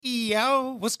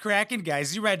Yo, what's cracking,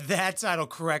 guys? You read that title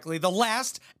correctly. The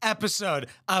last episode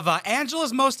of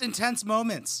Angela's Most Intense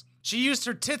Moments. She used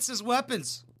her tits as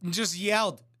weapons and just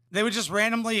yelled. They would just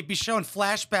randomly be showing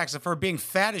flashbacks of her being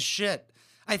fat as shit.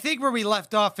 I think where we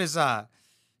left off is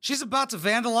she's about to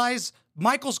vandalize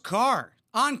Michael's car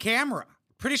on camera.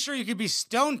 Pretty sure you could be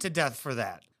stoned to death for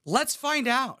that. Let's find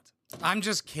out. I'm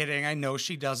just kidding. I know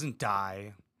she doesn't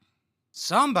die.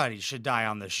 Somebody should die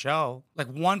on the show. Like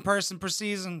one person per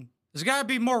season. There's gotta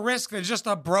be more risk than just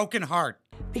a broken heart.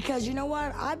 Because you know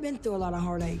what? I've been through a lot of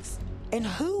heartaches. And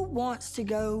who wants to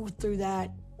go through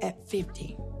that at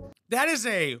 50? That is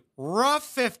a rough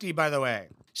 50, by the way.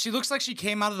 She looks like she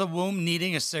came out of the womb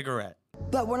needing a cigarette.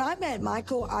 But when I met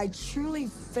Michael, I truly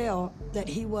felt that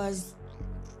he was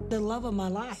the love of my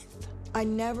life. I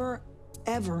never,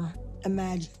 ever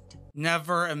imagined.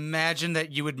 Never imagined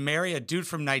that you would marry a dude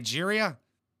from Nigeria?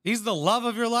 He's the love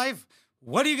of your life?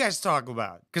 What do you guys talk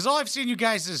about? Because all I've seen you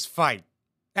guys is fight.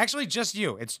 Actually, just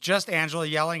you. It's just Angela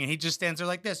yelling, and he just stands there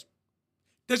like this.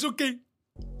 That's okay.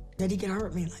 That he can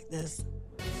hurt me like this.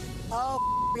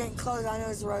 Oh, getting close. I know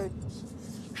his road.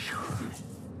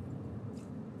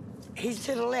 He's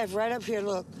to the left, right up here,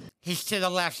 look. He's to the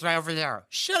left, right over there.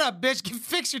 Shut up, bitch.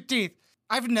 Fix your teeth.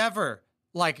 I've never,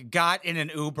 got in an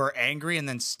Uber angry and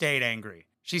then stayed angry.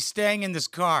 She's staying in this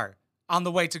car on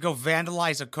the way to go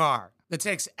vandalize a car. That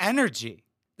takes energy.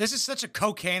 This is such a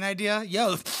cocaine idea.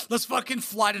 Yo, let's fucking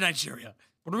fly to Nigeria.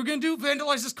 What are we gonna do?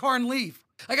 Vandalize this car and leave.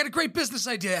 I got a great business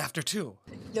idea after, too.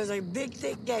 There's a big,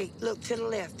 thick gate. Look, to the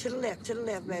left, to the left, to the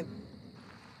left, baby.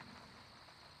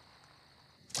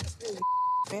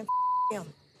 Man, him.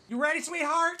 You ready,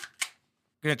 sweetheart?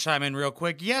 Gonna chime in real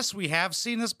quick. Yes, we have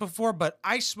seen this before, but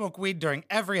I smoke weed during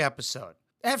every episode.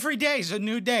 Every day is a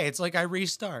new day. It's like I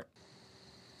restart.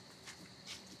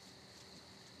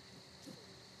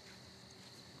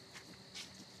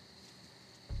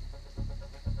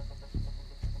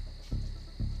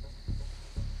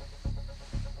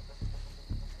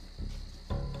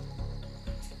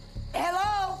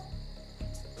 Hello?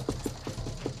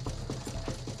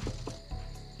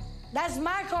 That's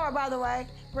my car, by the way.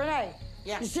 Renee.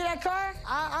 Yeah. You see that car?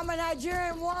 I'm a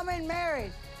Nigerian woman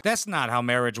married. That's not how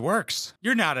marriage works.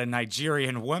 You're not a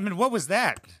Nigerian woman. What was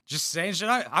that? Just saying shit?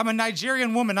 I'm a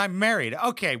Nigerian woman. I'm married.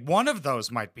 Okay, one of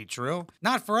those might be true.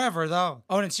 Not forever, though.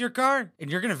 Oh, and it's your car? And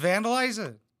you're gonna vandalize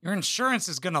it? Your insurance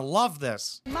is gonna love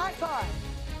this. My car.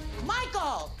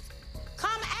 Michael,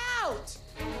 come out!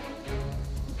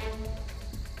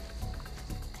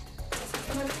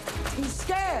 He's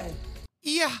scared.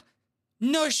 Yeah,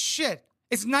 no shit.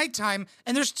 It's nighttime,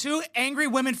 and there's two angry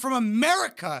women from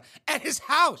America at his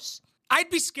house. I'd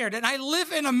be scared, and I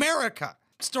live in America.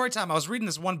 Story time, I was reading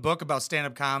this one book about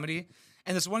stand-up comedy,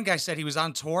 and this one guy said he was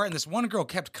on tour, and this one girl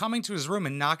kept coming to his room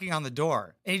and knocking on the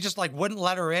door. And he just, wouldn't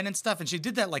let her in and stuff, and she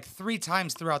did that, 3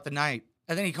 times throughout the night.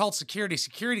 And then he called security.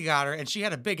 Security got her, and she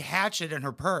had a big hatchet in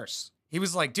her purse. He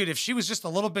was like, dude, if she was just a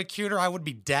little bit cuter, I would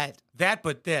be dead. That,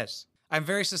 but this. I'm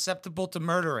very susceptible to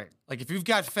murdering. If you've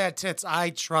got fat tits, I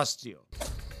trust you.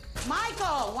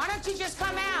 Michael, why don't you just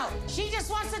come out? She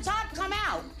just wants to talk, come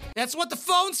out. That's what the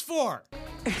phone's for.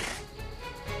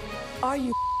 Are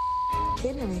you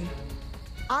kidding me?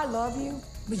 I love you,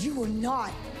 but you will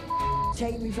not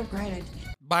take me for granted.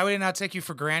 Why would I not take you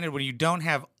for granted when you don't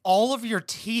have all of your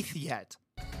teeth yet?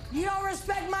 You don't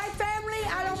respect my family,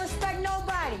 I don't respect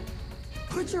nobody.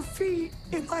 Put your feet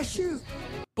in my shoe.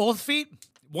 Both feet?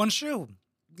 One shoe.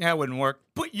 That wouldn't work.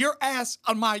 Put your ass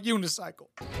on my unicycle.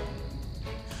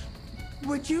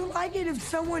 Would you like it if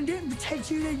someone didn't protect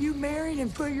you that you married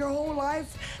and put your whole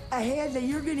life ahead, that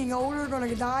you're getting older,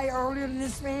 gonna die earlier than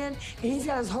this man, and he's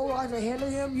got his whole life ahead of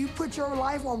him? You put your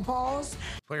life on pause?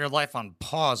 Put your life on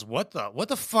pause? What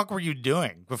the fuck were you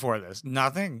doing before this?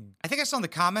 Nothing. I think I saw in the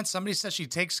comments somebody said she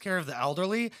takes care of the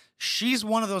elderly. She's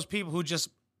one of those people who just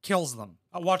kills them.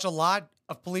 I watch a lot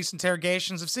of police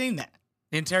interrogations. I've seen that.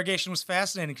 The interrogation was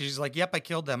fascinating because she's like, yep, I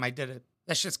killed them. I did it.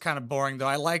 That shit's kind of boring, though.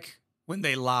 I like when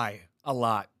they lie a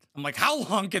lot. I'm like, how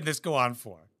long can this go on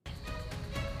for?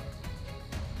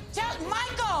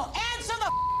 Michael, answer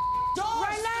the door.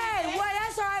 Renee, well,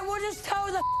 that's all right. We'll just tow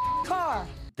the car.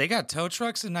 They got tow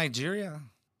trucks in Nigeria?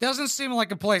 Doesn't seem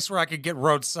like a place where I could get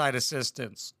roadside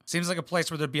assistance. Seems like a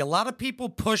place where there'd be a lot of people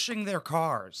pushing their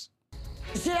cars.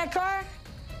 You see that car?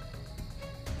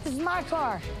 This is my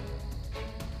car.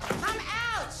 Come out.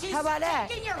 She's How about that?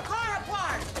 taking your car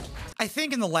apart. I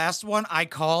think in the last one, I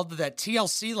called that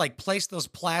TLC placed those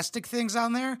plastic things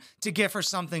on there to give her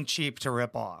something cheap to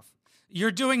rip off.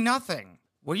 You're doing nothing.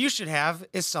 What you should have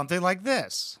is something like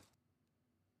this.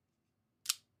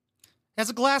 It has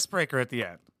a glass breaker at the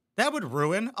end. That would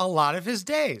ruin a lot of his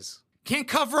days. Can't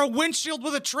cover a windshield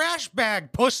with a trash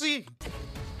bag, pussy.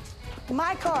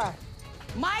 My car.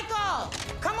 Michael!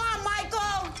 Come on,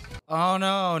 Michael! Oh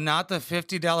no, not the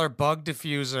 $50 bug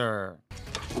diffuser.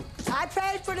 I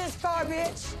paid for this car,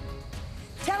 bitch.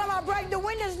 Tell him I'll break the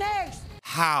windows next.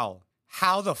 How?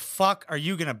 How the fuck are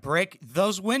you gonna break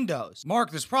those windows?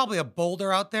 Mark, there's probably a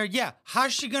boulder out there. Yeah,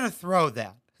 how's she gonna throw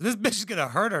that? This bitch is gonna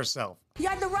hurt herself. You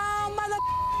got the wrong mother.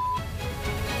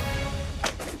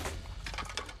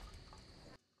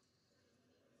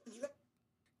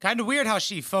 Kind of weird how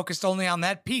she focused only on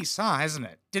that piece, huh, isn't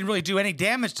it? Didn't really do any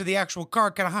damage to the actual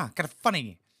car. Kind of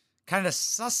funny. Kind of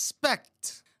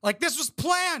suspect. Like this was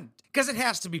planned. Because it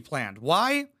has to be planned.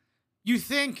 Why? You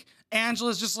think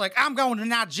Angela's just like, I'm going to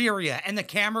Nigeria. And the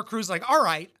camera crew's like, all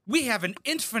right, we have an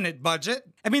infinite budget.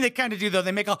 I mean, they kind of do, though.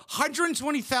 They make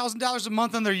 $120,000 a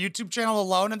month on their YouTube channel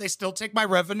alone, and they still take my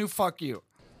revenue. Fuck you.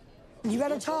 You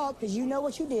better talk, because you know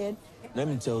what you did. Let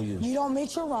me tell you. You don't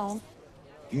admit you're wrong.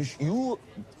 You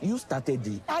started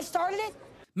it. I started it.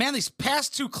 Man, these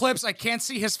past two clips, I can't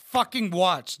see his fucking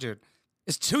watch, dude.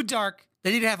 It's too dark.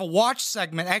 They need to have a watch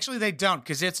segment. Actually, they don't,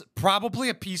 because it's probably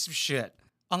a piece of shit.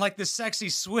 Unlike the sexy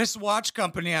Swiss watch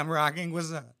company I'm rocking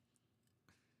was a...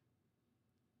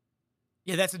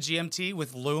 Yeah, that's a GMT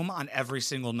with Lume on every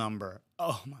single number.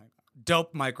 Oh my God.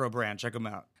 Dope micro brand. Check them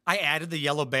out. I added the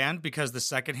yellow band because the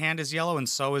second hand is yellow and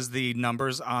so is the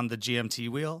numbers on the GMT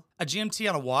wheel. A GMT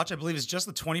on a watch, I believe, is just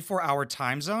the 24-hour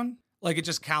time zone. Like it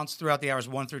just counts throughout the hours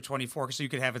 1 through 24 so you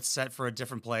could have it set for a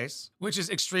different place, which is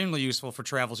extremely useful for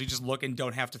travels. You just look and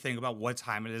don't have to think about what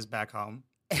time it is back home.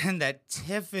 And that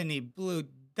Tiffany blue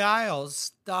dial,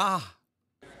 stop.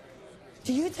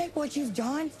 Do you think what you've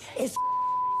done is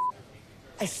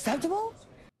acceptable?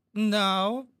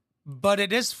 No, but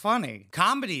it is funny.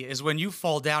 Comedy is when you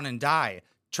fall down and die.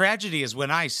 Tragedy is when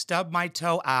I stub my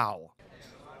toe, ow.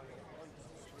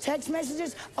 Text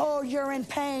messages, oh, you're in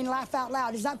pain, laugh out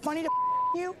loud. Is that funny to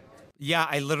you? Yeah,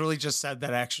 I literally just said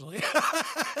that, actually.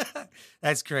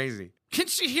 That's crazy. Can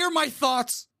she hear my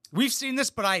thoughts? We've seen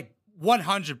this, but I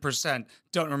 100%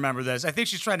 don't remember this. I think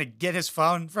she's trying to get his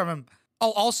phone from him.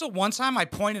 Oh, also, one time I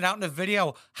pointed out in a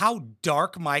video how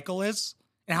dark Michael is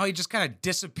and how he just kind of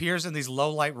disappears in these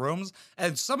low-light rooms.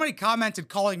 And somebody commented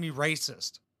calling me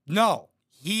racist. No,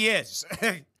 he is.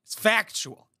 It's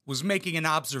factual. Was making an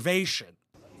observation.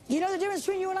 You know the difference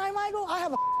between you and I, Michael? I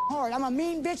have a heart. I'm a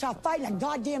mean bitch. I'll fight in a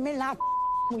goddamn minute and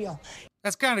I'll you.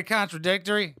 That's kind of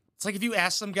contradictory. It's like if you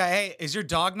ask some guy, hey, is your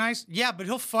dog nice? Yeah, but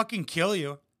he'll fucking kill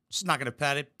you. Just not gonna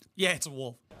pet it. Yeah, it's a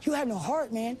wolf. You have no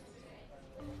heart, man.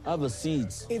 Have a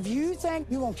seat. If you think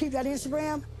you gonna keep that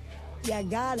Instagram, you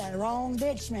got a wrong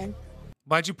bitch, man.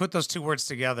 Why'd you put those two words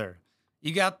together?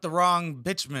 You got the wrong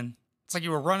bitchman. It's like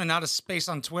you were running out of space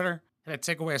on Twitter. Had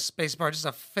to take away a space bar just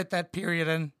to fit that period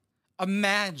in.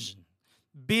 Imagine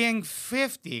being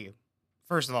 50.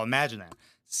 First of all, imagine that.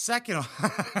 Second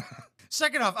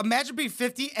off, imagine being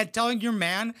 50 and telling your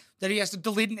man that he has to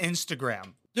delete an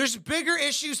Instagram. There's bigger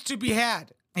issues to be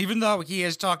had. Even though he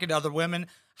is talking to other women,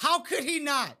 how could he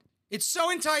not? It's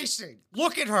so enticing.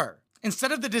 Look at her.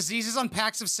 Instead of the diseases on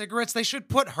packs of cigarettes, they should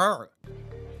put her.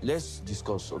 Let's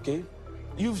discuss, okay?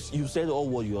 You've said all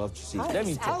what you have to say. Let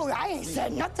me talk. I ain't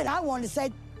said nothing I wanted to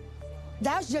say.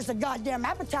 That's just a goddamn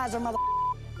appetizer, mother.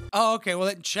 Oh, okay. Well,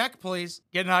 then check, please.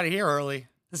 Getting out of here early.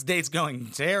 This date's going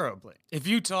terribly. If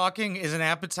you talking is an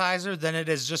appetizer, then it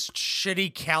is just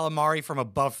shitty calamari from a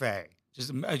buffet.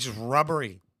 Just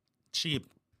rubbery, cheap.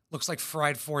 Looks like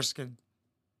fried foreskin.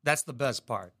 That's the best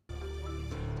part.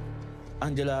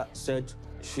 Angela said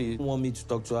she want me to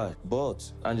talk to her,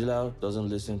 but Angela doesn't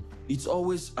listen. It's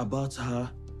always about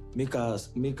her, make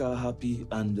her happy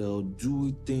and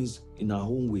do things in her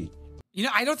own way. You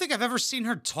know, I don't think I've ever seen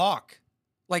her talk,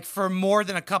 like for more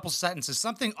than a couple sentences.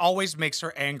 Something always makes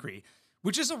her angry,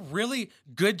 which is a really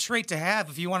good trait to have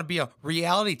if you want to be a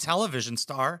reality television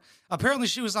star. Apparently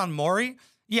she was on Maury.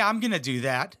 Yeah, I'm going to do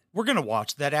that. We're going to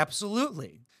watch that,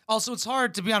 absolutely. Also, it's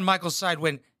hard to be on Michael's side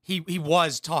when he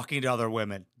was talking to other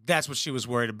women. That's what she was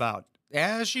worried about.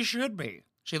 As she should be.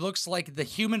 She looks like the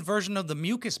human version of the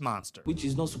mucus monster. Which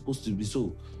is not supposed to be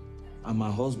so. I'm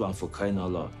my husband, for crying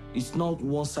out loud. It's not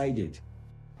one-sided.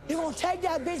 You gonna take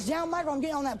that bitch down, Michael, and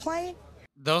get on that plane?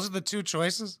 Those are the two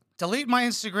choices? Delete my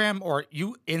Instagram or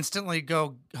you instantly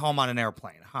go home on an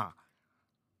airplane, huh?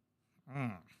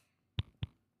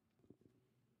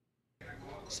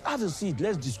 Have a seat.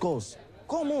 Let's discuss.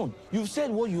 Come on. You've said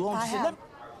what you want to say.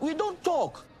 We don't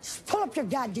talk. Just pull up your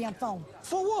goddamn phone.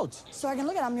 For what? So I can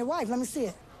look at it. I'm your wife. Let me see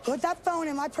it. Put that phone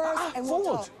in my purse and we'll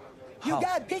for what? talk. You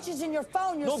got pictures in your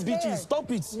phone. You're no scared. bitches.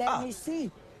 Stop it. Let me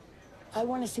see. I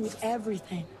want to see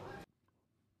everything.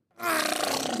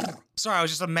 Sorry, I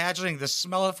was just imagining the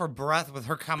smell of her breath with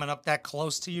her coming up that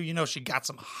close to you. You know she got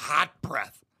some hot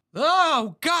breath.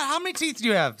 Oh, God, how many teeth do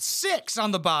you have? 6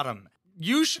 on the bottom.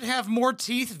 You should have more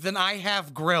teeth than I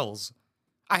have grills.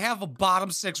 I have a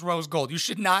bottom 6 rose gold. You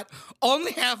should not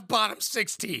only have bottom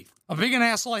 6 teeth. I'm being an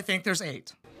asshole, I think there's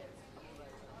 8.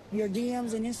 Your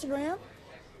DMs and Instagram?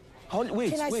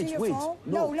 Wait, Can I see your phone?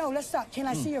 No, let's stop. Can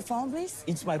I see your phone, please?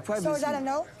 It's my privacy. So is that a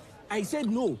no? I said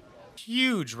no.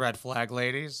 Huge red flag,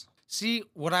 ladies. See,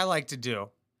 what I like to do,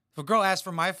 if a girl asks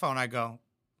for my phone, I go,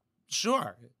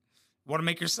 sure. Want to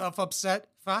make yourself upset?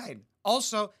 Fine.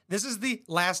 Also, this is the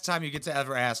last time you get to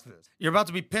ever ask this. You're about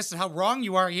to be pissed at how wrong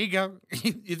you are. Here you go.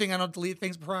 You think I don't delete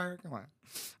things prior? Come on.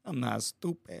 I'm not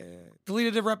stupid.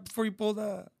 Deleted it right before you pulled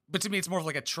up. But to me, it's more of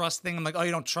like a trust thing. I'm like, oh,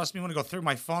 you don't trust me? You want to go through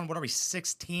my phone? What are we,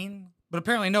 16? But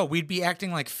apparently, no, we'd be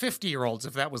acting like 50-year-olds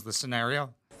if that was the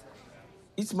scenario.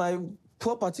 It's my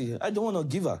property. I don't want to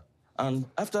give her. And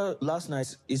after last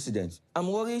night's incident,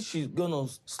 I'm worried she's going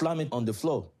to slam it on the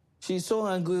floor. She's so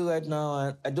angry right now,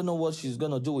 and I don't know what she's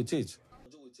going to do with it.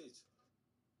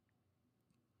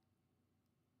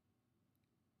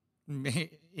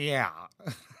 Yeah.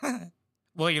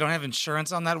 Well, you don't have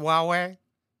insurance on that Huawei?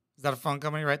 Is that a phone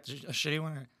company, right? A shitty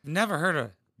one? I've never heard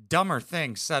a dumber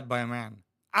thing said by a man.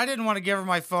 I didn't want to give her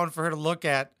my phone for her to look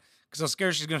at because I was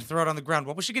scared she's going to throw it on the ground.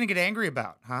 What was she going to get angry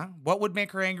about, huh? What would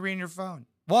make her angry in your phone?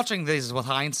 Watching these with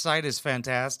hindsight is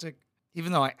fantastic.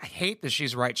 Even though I hate that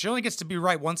she's right. She only gets to be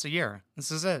right once a year.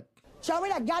 This is it. Show me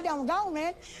that goddamn phone,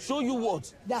 man. Show you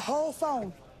what? The whole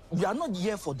phone. We are not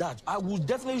here for that. I will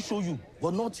definitely show you,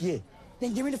 but not here.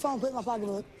 Then give me the phone, put it in my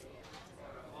pocketbook.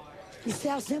 You see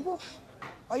how simple?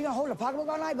 Are you gonna hold a pocketbook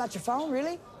all night about your phone,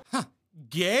 really? Huh.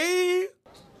 Gay?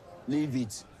 Leave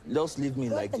it. Just leave me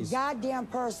like Put the this. goddamn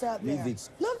purse up there. Leave it.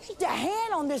 Look at the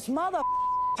hand on this mother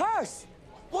purse.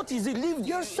 What is it? Leave it.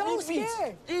 You're so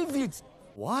scared. Leave it.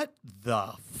 What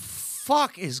the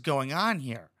fuck is going on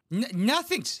here?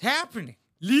 Nothing's happening.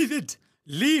 Leave it.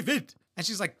 Leave it. And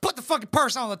she's like, put the fucking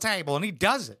purse on the table. And he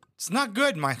does it. It's not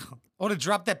good, Michael. I would have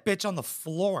dropped that bitch on the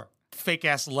floor. Fake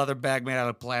ass leather bag made out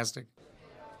of plastic.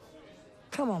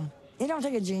 Come on. It don't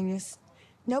take a genius.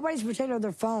 Nobody's protected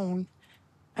their phone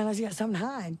unless you got something to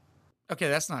hide. Okay,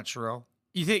 that's not true.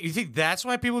 You think that's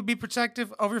why people would be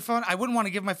protective over your phone? I wouldn't want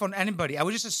to give my phone to anybody. I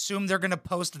would just assume they're going to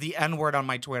post the N-word on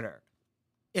my Twitter.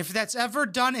 If that's ever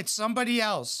done, it's somebody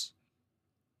else.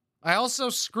 I also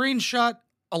screenshot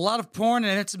a lot of porn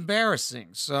and it's embarrassing.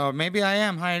 So maybe I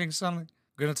am hiding something.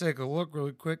 Gonna take a look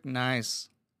really quick. Nice.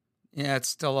 Yeah, it's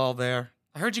still all there.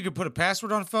 I heard you could put a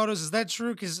password on photos. Is that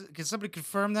true? Can somebody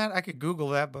confirm that? I could Google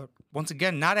that, but once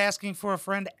again, not asking for a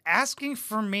friend, asking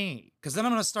for me. Because then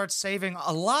I'm going to start saving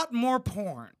a lot more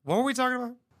porn. What were we talking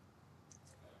about?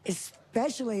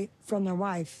 Especially from their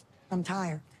wife. I'm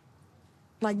tired.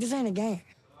 Like, this ain't a game.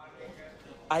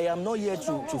 I am not here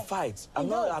to fight.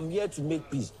 I'm here to make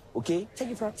peace, okay? Take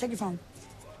your phone.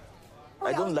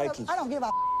 I don't like it. I don't give a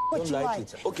what you like.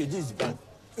 It. Okay, this is bad.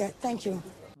 Yeah, thank you.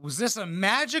 Was this a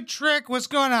magic trick? What's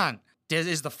going on?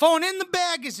 Is the phone in the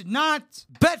bag? Is it not?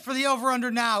 Bet for the over-under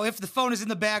now if the phone is in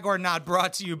the bag or not.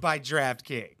 Brought to you by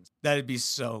DraftKings. That'd be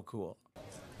so cool.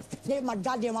 Gave my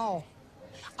goddamn all.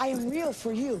 I am real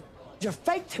for you. You're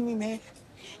fake to me, man.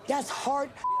 That's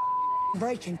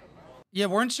heart-breaking. Yeah,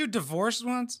 weren't you divorced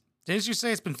once? Didn't you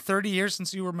say it's been 30 years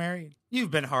since you were married?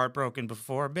 You've been heartbroken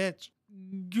before, bitch.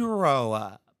 Grow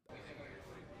up.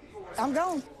 I'm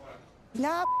gone.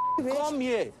 Nah, bitch. Come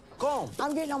here. Come.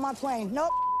 I'm getting on my plane.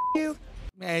 Nope, you.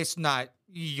 It's not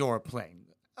your plane.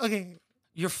 Okay.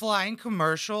 You're flying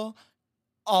commercial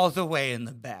all the way in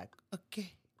the back.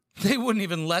 Okay. They wouldn't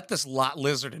even let this lot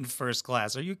lizard in first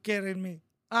class. Are you kidding me?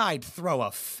 I'd throw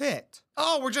a fit.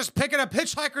 Oh, we're just picking up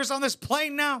hitchhikers on this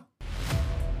plane now?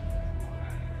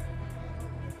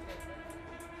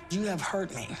 You have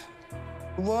hurt me.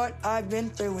 What I've been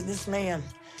through with this man,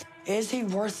 is he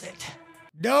worth it?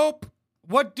 Nope.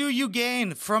 What do you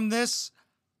gain from this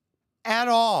at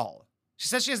all? She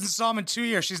says she hasn't saw him in 2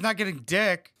 years. She's not getting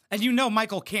dick. And you know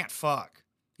Michael can't fuck.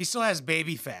 He still has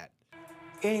baby fat.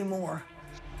 Anymore.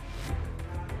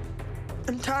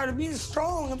 I'm tired of being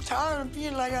strong. I'm tired of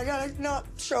being like I gotta not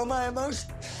show my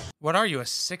emotion. What are you, a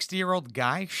 60-year-old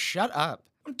guy? Shut up.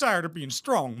 I'm tired of being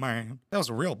strong, man. That was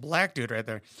a real black dude right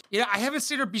there. Yeah, I haven't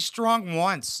seen her be strong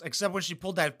once, except when she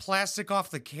pulled that plastic off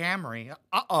the Camry.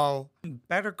 Uh-oh.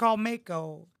 Better call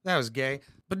Mako. That was gay.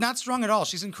 But not strong at all.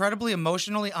 She's incredibly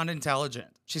emotionally unintelligent.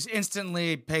 She's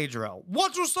instantly Pedro.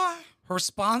 What'd you say? Her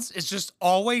response is just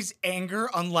always anger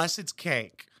unless it's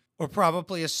cake. Or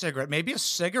probably a cigarette. Maybe a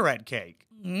cigarette cake.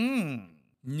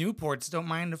 Newports don't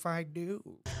mind if I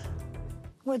do.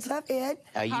 What's up, Ed?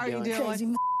 How you doing?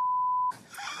 Crazy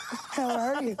How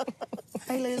are you?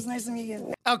 Hey, Liz, nice to meet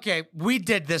you. Okay, we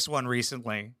did this one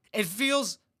recently. It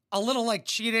feels a little like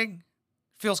cheating.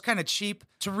 Feels kind of cheap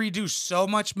to redo so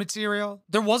much material.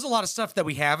 There was a lot of stuff that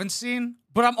we haven't seen,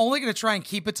 but I'm only going to try and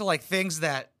keep it to like things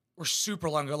that were super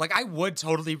long ago. Like I would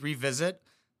totally revisit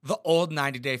the old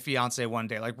 90 Day Fiancé one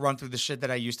day, like run through the shit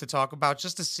that I used to talk about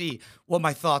just to see what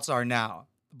my thoughts are now.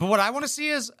 But what I want to see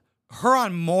is her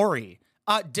on Maury.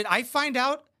 Did I find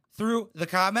out through the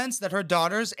comments that her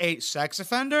daughter's a sex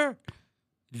offender?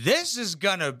 This is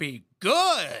gonna be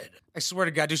good. I swear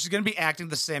to God, dude, she's gonna be acting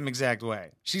the same exact way.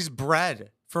 She's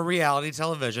bred for reality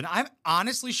television. I'm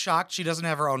honestly shocked she doesn't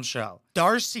have her own show.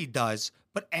 Darcy does,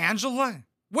 but Angela,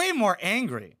 way more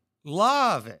angry.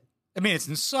 Love it. I mean, it's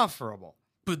insufferable.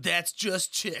 But that's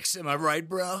just chicks, am I right,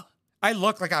 bro? I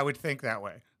look like I would think that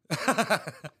way.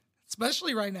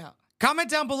 Especially right now. Comment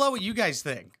down below what you guys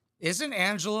think. Isn't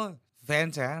Angela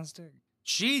fantastic?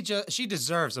 She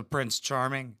deserves a Prince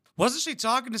Charming. Wasn't she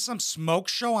talking to some smoke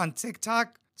show on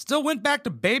TikTok? Still went back to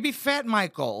baby fat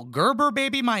Michael, Gerber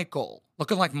baby Michael,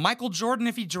 looking like Michael Jordan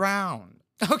if he drowned.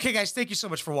 Okay, guys, thank you so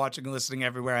much for watching and listening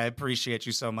everywhere. I appreciate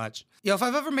you so much. Yo, if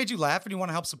I've ever made you laugh and you want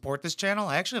to help support this channel,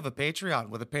 I actually have a Patreon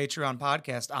with a Patreon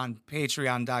podcast on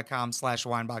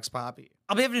patreon.com/wineboxpoppy.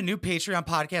 I'll be having a new Patreon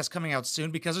podcast coming out soon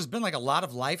because there's been like a lot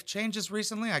of life changes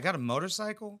recently. I got a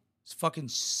motorcycle. It's fucking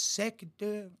sick,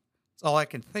 dude. It's all I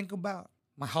can think about.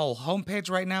 My whole homepage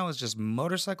right now is just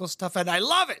motorcycle stuff, and I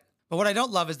love it. But what I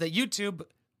don't love is that YouTube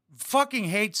fucking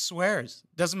hates swears.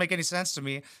 Doesn't make any sense to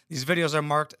me. These videos are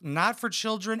marked not for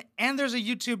children, and there's a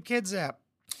YouTube Kids app.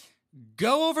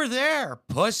 Go over there,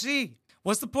 pussy.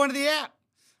 What's the point of the app?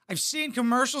 I've seen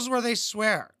commercials where they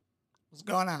swear. What's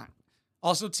going on?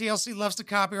 Also, TLC loves to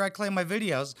copyright claim my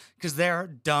videos because they're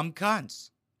dumb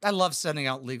cunts. I love sending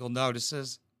out legal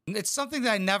notices. It's something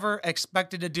that I never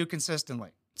expected to do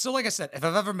consistently. So like I said, if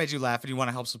I've ever made you laugh and you want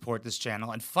to help support this channel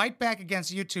and fight back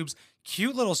against YouTube's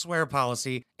cute little swear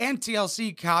policy and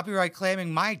TLC copyright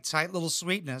claiming my tight little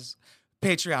sweetness,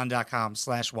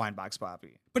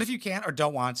 patreon.com/wineboxpoppy. But if you can't or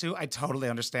don't want to, I totally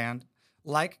understand.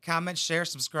 Like, comment, share,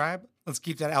 subscribe. Let's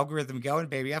keep that algorithm going,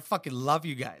 baby. I fucking love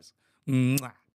you guys. Mwah.